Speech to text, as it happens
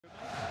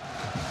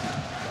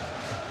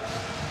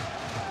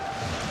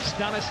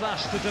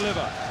Stanislas to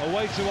deliver,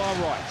 away to our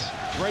right.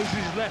 Raises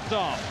his left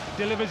arm,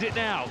 delivers it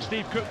now.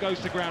 Steve Cook goes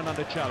to ground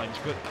under challenge,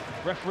 but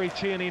referee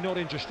Tierney not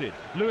interested.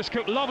 Lewis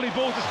Cook, lovely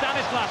ball to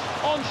Stanislas,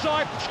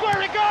 onside,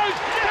 square it goes!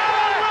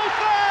 Callum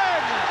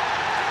Wilson!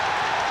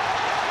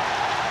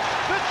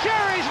 The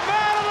Cherries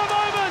man of the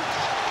moment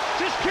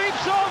just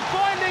keeps on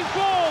finding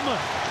form,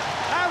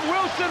 and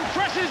Wilson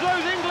presses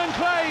those England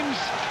claims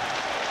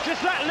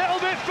just that little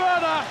bit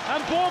further, and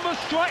Bournemouth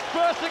strike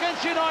first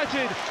against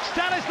United.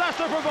 Stanislas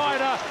the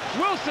provider,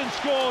 Wilson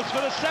scores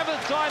for the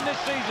 7th time this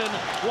season,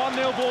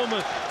 1-0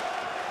 Bournemouth.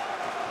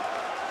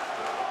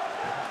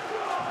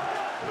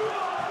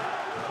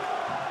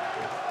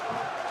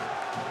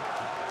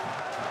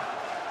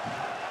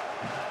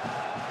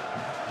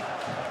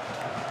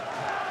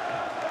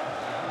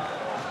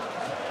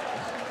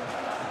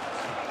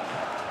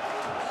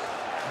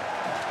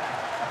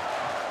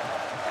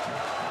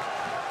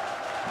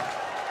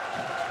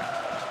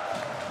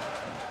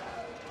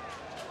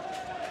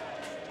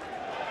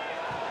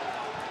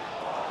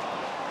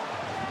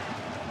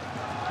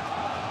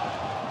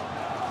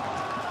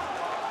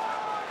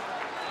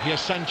 Here's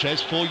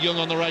Sanchez for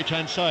Young on the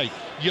right-hand side.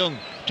 Young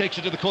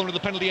takes it to the corner of the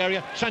penalty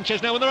area.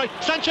 Sanchez now on the right.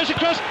 Sanchez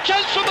across.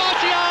 Chance for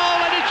Martial,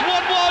 and it's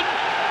 1-1.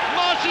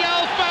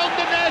 Martial found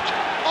the net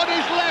on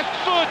his left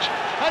foot,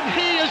 and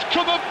he has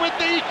come up with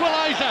the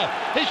equaliser.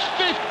 His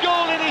 5th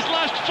goal in his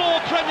last 4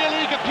 Premier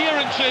League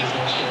appearances,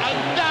 and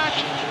that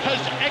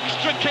has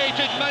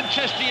extricated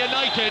Manchester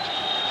United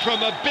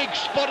from a big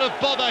spot of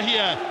bother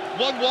here.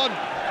 1-1.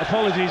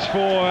 Apologies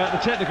for the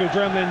technical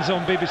gremlins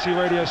on BBC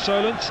Radio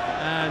Solent,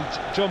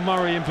 and John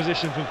Murray in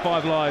position from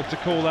 5 Live to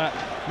call that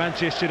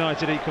Manchester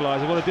United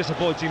equaliser. What a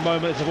disappointing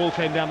moment as the ball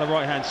came down the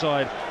right-hand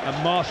side,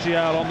 and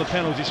Martial on the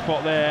penalty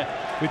spot there,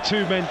 with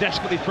 2 men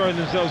desperately throwing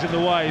themselves in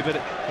the way,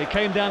 but it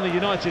came down the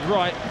United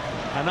right,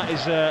 and that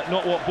is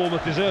not what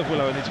Bournemouth deserved,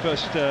 Willow, in its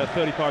first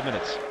 35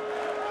 minutes.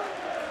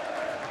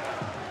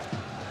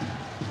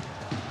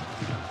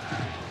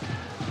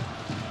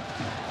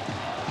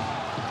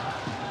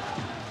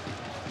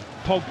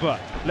 Pogba,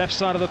 left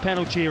side of the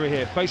penalty area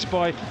here, faced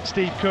by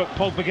Steve Cook.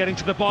 Pogba getting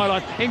to the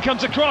byline, in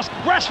comes a cross,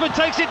 Rashford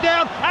takes it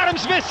down, Adam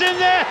Smith's in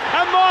there,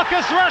 and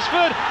Marcus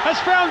Rashford has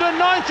found a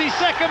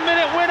 92nd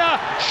minute winner,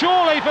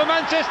 surely for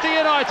Manchester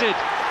United.